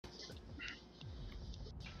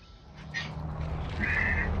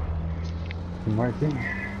Might be.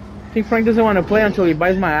 I think Frank doesn't want to play until he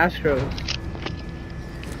buys my Astros.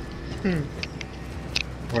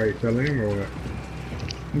 Why, you selling him or what?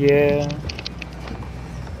 Yeah.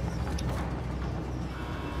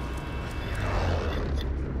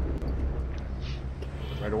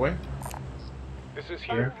 Right away? This is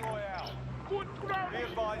here. Royale. Be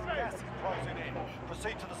advised, gas is closing in.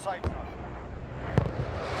 Proceed to the safe zone.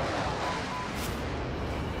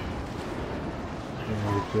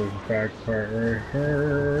 Get the back part right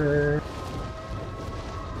here.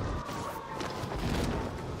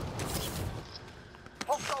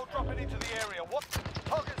 Hostile dropping into the area. What?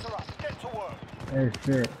 Targets are up. Get to work. Oh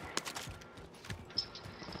shit.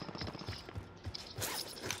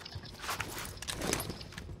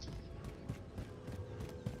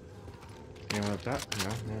 You want that?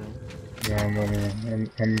 No. No,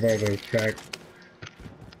 I'm by the shack.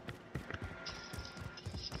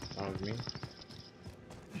 That was me.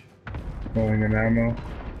 Pulling an ammo.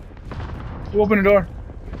 You open the door.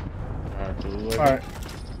 Alright,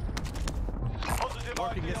 Positive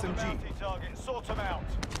Marking ID on the SMG. bounty target. Sort them out.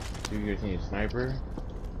 do you guys need a sniper?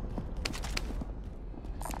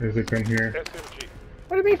 Does it come here? SMG.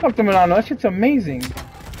 What do you mean fuck the Milano? That shit's amazing.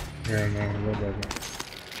 Yeah, no, what doesn't.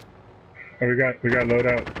 Oh, we got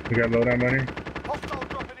loadout. We got loadout money. Hostile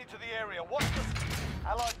dropping into the area. Watch the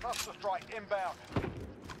Allied cluster strike inbound.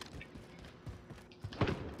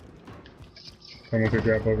 Someone could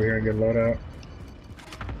drop over here and get loadout.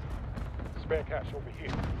 Spare cash over here.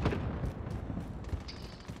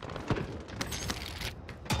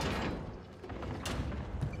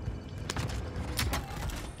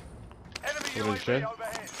 Enemy What is UAV it?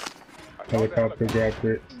 overhead. Helicopter dropped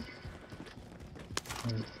it.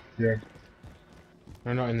 Yeah.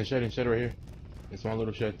 No, in the shed right here. It's one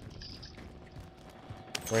little shed.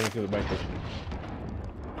 Right into the bike station.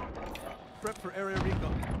 Prep for area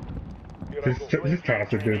recon. Just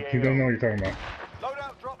toss it, dude. He doesn't know what you're talking about.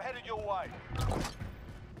 Loadout drop headed your way.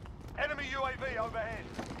 Enemy UAV overhead.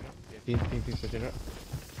 Team, switch it up.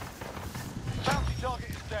 Bounty target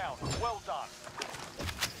is down. Well done.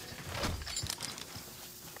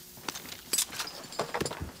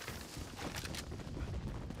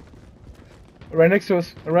 Right next to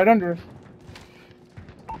us. Right under us.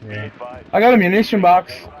 Yeah. I got a munition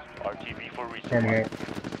box. RTB for Coming up.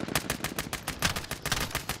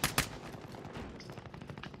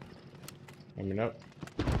 Coming up.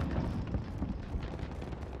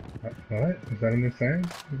 What? Is that in the same?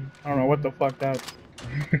 I don't know what the fuck that.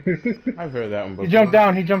 I've heard that one before. He jumped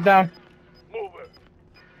down. He jumped down. Move it.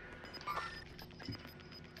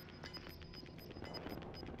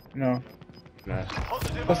 No. Nah.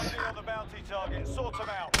 Positive ID on the bounty target. Sort them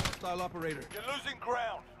out. Hostile operator. You're losing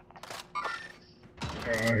ground.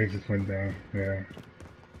 Oh, he just went down. Yeah.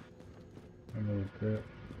 I know that.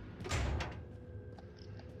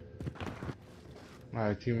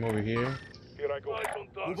 Alright, team over here. Here I go.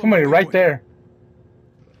 Somebody right there.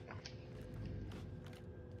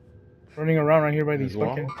 Running around right here by these This wall?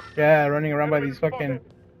 fucking. Yeah, running around by these fucking.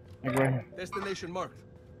 Like right here. Destination marked.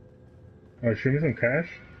 Oh, shoot me some cash?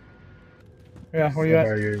 Yeah, where you I'll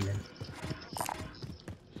buy at? you.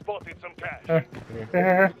 Spotted some cash.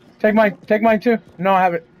 Here. Take mine too. No, I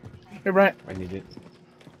have it. Here, Bryant. I need it.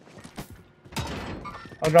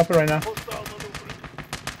 I'll drop it right now. Hostile maneuvering.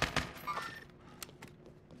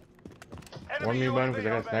 Warn me Enemy about him because I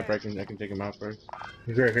got a UAV sniper. overhead. I can take him out first.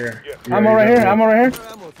 He's right here. Yeah. Yeah, I'm he's right here. there. I'm over here. More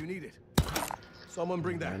ammo if you need it. Someone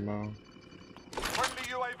bring that. Ammo. Friendly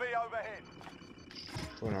UAV overhead.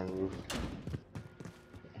 Going on roof.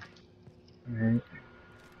 Alright.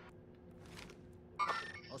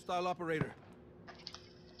 Hostile operator.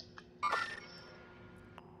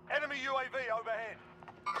 Enemy UAV overhead.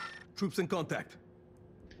 Troops in contact.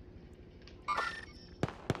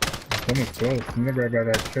 Someone's close. You never right by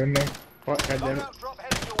that shed now? What? God damn it. Loadout drop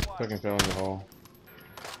headed your way. Fucking fell in the hole.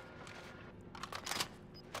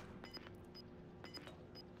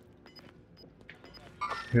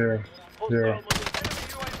 Yeah. Yeah. Enemy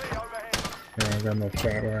UAV overhead. Yeah, I got no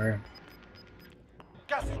shot right.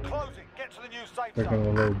 Gas is closing. Get to the new safe Taking a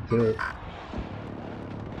zone. little dip.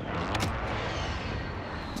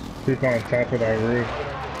 Keep on top of that roof.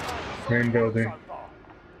 Main building. So far.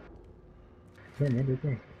 Damn, what did they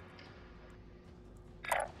do?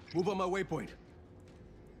 Move on my waypoint.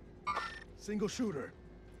 Single shooter.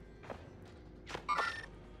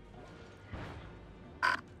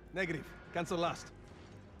 Negative. Cancel last.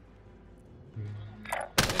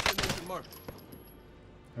 Destination marked.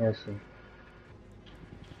 Awesome.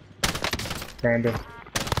 Found him.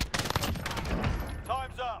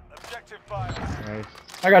 Time's up. Objective failed. Nice.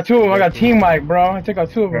 I got two of them. I got team mic, bro. I took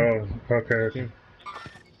out two of them. Oh, okay.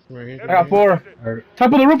 Right here. I got 4. Alright,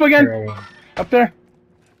 Top of the roof again. here, Up there.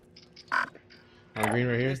 On green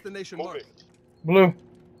right here. Destination marked. Blue.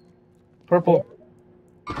 Purple.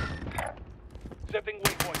 Setting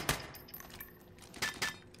waypoint.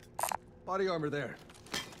 Body armor there.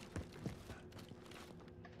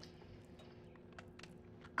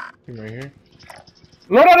 Right here.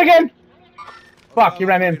 Load out again. Fuck, he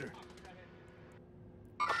ran in. Operator.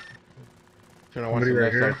 Trying to watch the Somebody right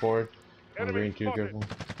left here. side forward. On Enemy green too, spotted. careful.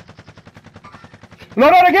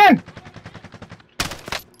 Load out again.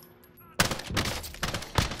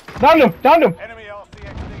 Downed him. Downed him. Enemy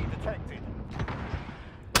RCXD detected.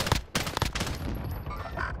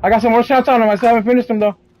 I got some more shots on him. I still haven't finished him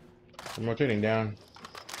though. I'm rotating down.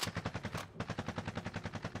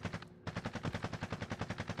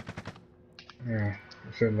 Yeah,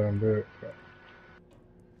 I should let him do it.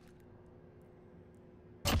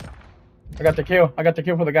 I got the kill. I got the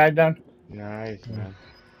kill for the guy down. Nice, man.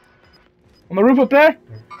 On the roof up there.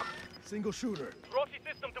 Single shooter. Rocky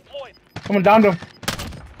system deployed. Someone downed him.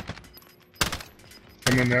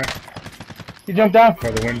 Come in there. He jumped down.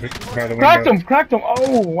 By the window. By the Cracked window. him. Cracked him.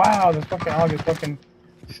 Oh wow, this fucking hog is fucking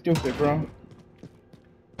stupid, bro.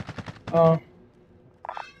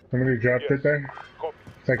 Somebody dropped it there. Copy.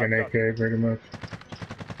 It's like an AK, pretty much.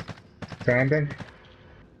 Found him.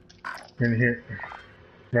 In here.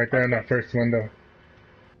 Right there in that first window.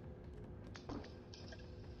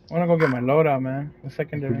 I wanna go get my loadout, man. The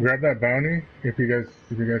secondary. Grab that bounty if you guys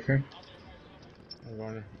can.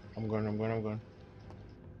 I'm going.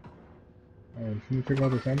 Can you take all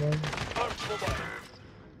this ammo? Arms mobile.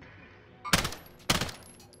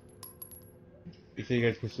 You say you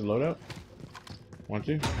guys push the loadout? Want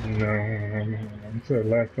to? No, I'm to the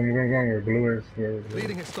left. I'm going where blue is.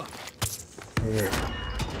 Leading has stopped. Where-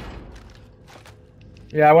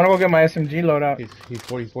 Yeah, I wanna go get my SMG loadout. He's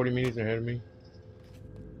 40 meters ahead of me.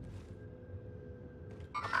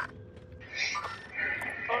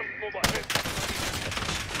 Arms mobile.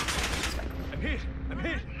 I'm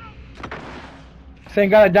hit. Same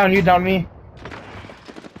guy that down you, down me.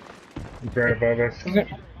 He's right above us. Isn't it?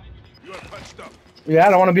 You are patched up. Yeah, I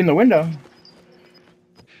don't wanna be in the window.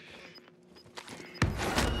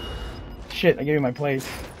 Shit, I gave you my place.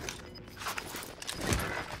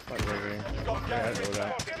 Right here. Got Yeah, I gas know in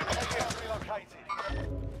that. stock. Enemy relocated.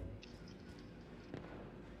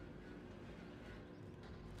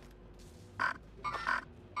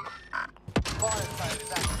 Fire sale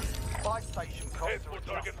is active. Buy station costs are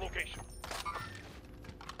target location.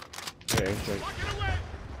 Yeah, airstrike.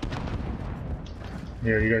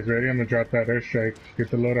 Yeah, you guys ready? I'm gonna drop that airstrike. Get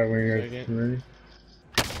the loadout when you guys ready.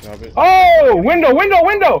 Drop it. Oh,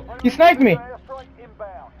 window! He sniped me. Airstrike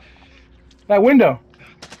inbound. That window.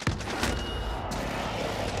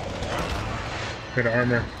 Hit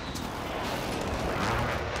armor.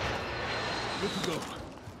 Good to go.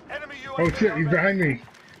 Enemy UAV Oh shit, he's behind me.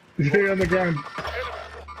 He's here on the ground.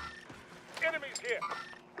 Enemies here.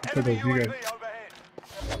 For Enemy those you UAV guys. overhead.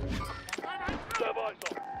 Serve eyes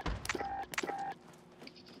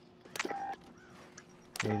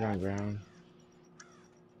on. He's on ground.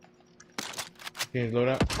 Can you load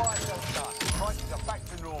up? Fire sale done. Prices are back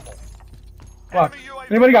to normal. Fuck. Enemy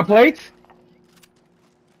UAV Anybody got plates?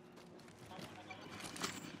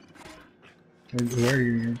 Where are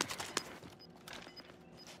you?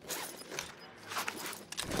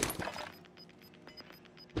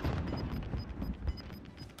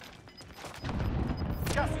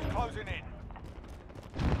 Gas is closing in.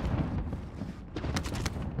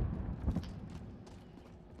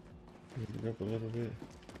 Move it up a little bit.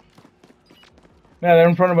 Yeah, they're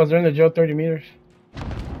in front of us. They're in the jail 30 meters.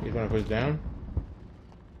 He's gonna push down.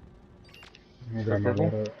 I got my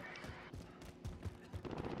Purple? loadout.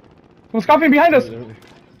 Who's coughing behind us?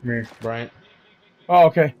 Me. Bryant. Oh,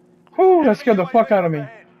 okay. Whew, that scared the fuck out of me.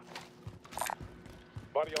 Overhead.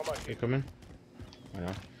 Body on my You coming? I know.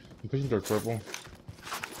 I'm pushing towards purple.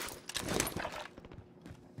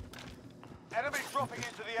 Enemy dropping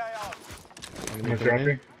into the AO. Enemy I'm coming in.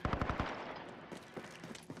 dropping.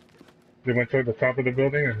 They went toward the top of the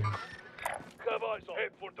building and Have eyes on. Head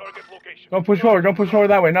for target location. Don't push forward. Don't push forward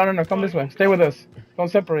that way. No. Come this way. Stay with us. Don't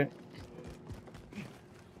separate.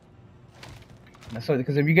 That's right,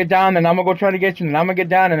 because if you get down, then I'm gonna go try to get you, and then I'm gonna get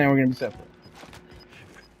down, and then we're gonna be separate.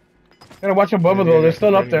 Gotta watch above it though. They're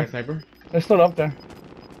still up there. Sniper. They're still up there.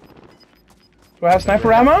 Do I have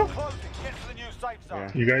sniper ammo? Closing. Get to the new safe zone.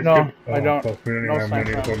 Yeah. you guys No, could- I don't. Fuck, we don't No even have money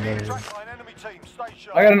to sniper. put money. Trackline enemy team. Stay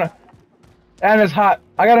sharp. I got enough. And it's hot.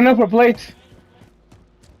 I got enough for plates.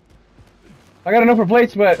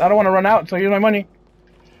 But I don't want to run out, so here's my money.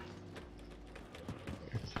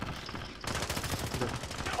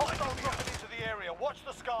 Hostile dropping into the area. Watch Watch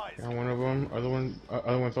the skies. Got one of them. Other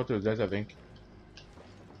one fell to his death, I think.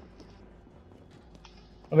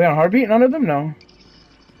 Are they on heartbeat? None of them? No.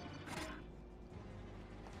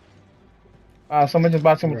 Someone just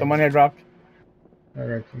bought some with the money I dropped. I got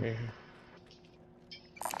you. Yeah.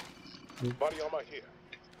 Body armor here.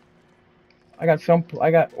 I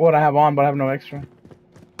got what I have on, but I have no extra.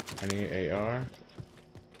 I need AR.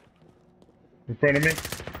 In front of me.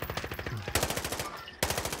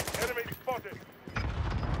 Enemy spotted.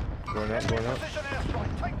 Going up, going up. Precision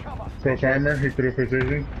airstrike. Take cover. Broke armor. He threw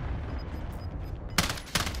precision.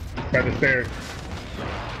 By the stairs.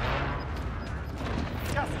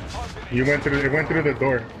 Gas is closing in. You went through. It went through the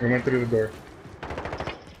door. It went through the door.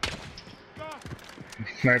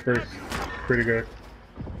 Snipers, pretty good.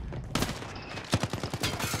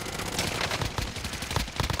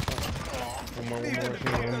 One more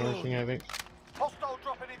machine, I think. Hostile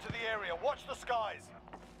dropping into the area. Watch the skies.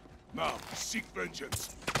 Now, seek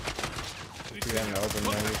vengeance. See that in the open,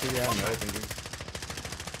 man. See that in the open, dude.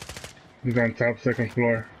 He's on top, second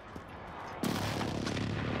floor.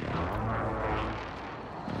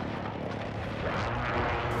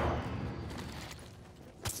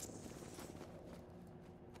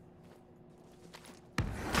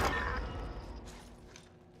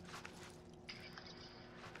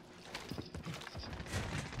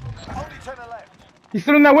 Only 10 left. He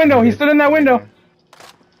stood in that window. He stood in that window.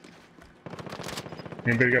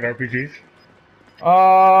 Anybody got RPGs?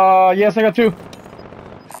 Yes, I got 2.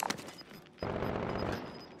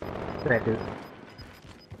 Drop it.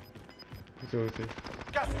 Let's go with it.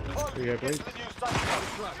 Gas is closing. Yeah, Get to please. the new safe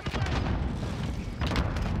zone.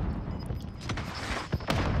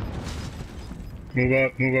 Move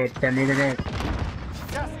up, move up. Start moving up. Gas is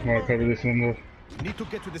I'm gonna moving. cover this window. We need to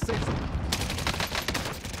get to the safe zone.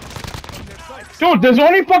 On their side. Dude, there's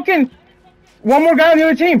only fucking one more guy on the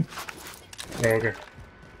other team. Oh, okay.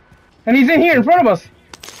 And he's in here in front of us.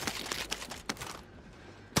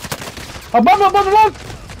 Above.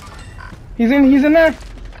 He's in there.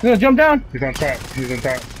 He's gonna jump down. He's on top. He's on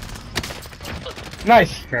top.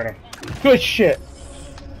 Nice. Got him. Good shit.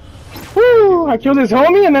 Woo! I killed his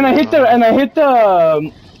homie and then I hit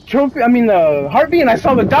the trophy. I mean the heartbeat and I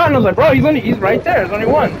saw the dot and I was like, bro, he's right there. There's only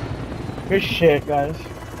one. Good shit, guys. I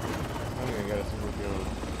think I got a single kill.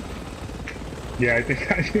 Yeah, I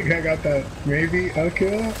think I got that. Maybe a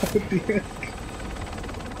kill at the end.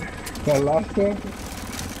 That last one.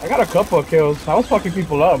 I got a couple of kills. I was fucking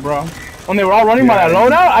people up, bro. When they were all running by that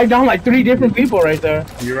loadout, I downed like 3 different people right there.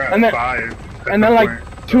 You're at And then- 5. And then like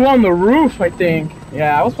 2 on the roof, I think.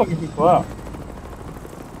 Yeah, I was fucking people up.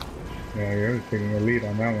 Yeah, you're taking the lead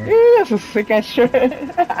on that one. Yeah, that's a sick ass shirt.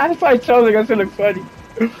 That's why I chose it, because it looks funny.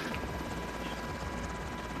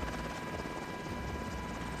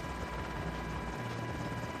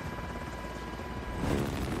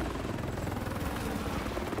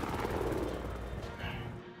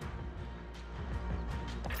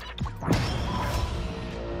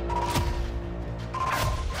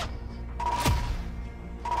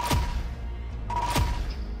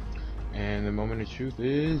 And the moment of truth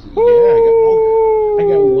is, yeah, I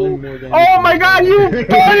got one more than. Oh my god, you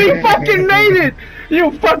barely fucking made it!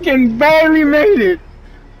 You fucking barely made it!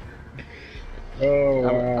 Oh,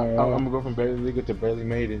 I'm wow. gonna go from barely legal to barely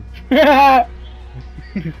made it.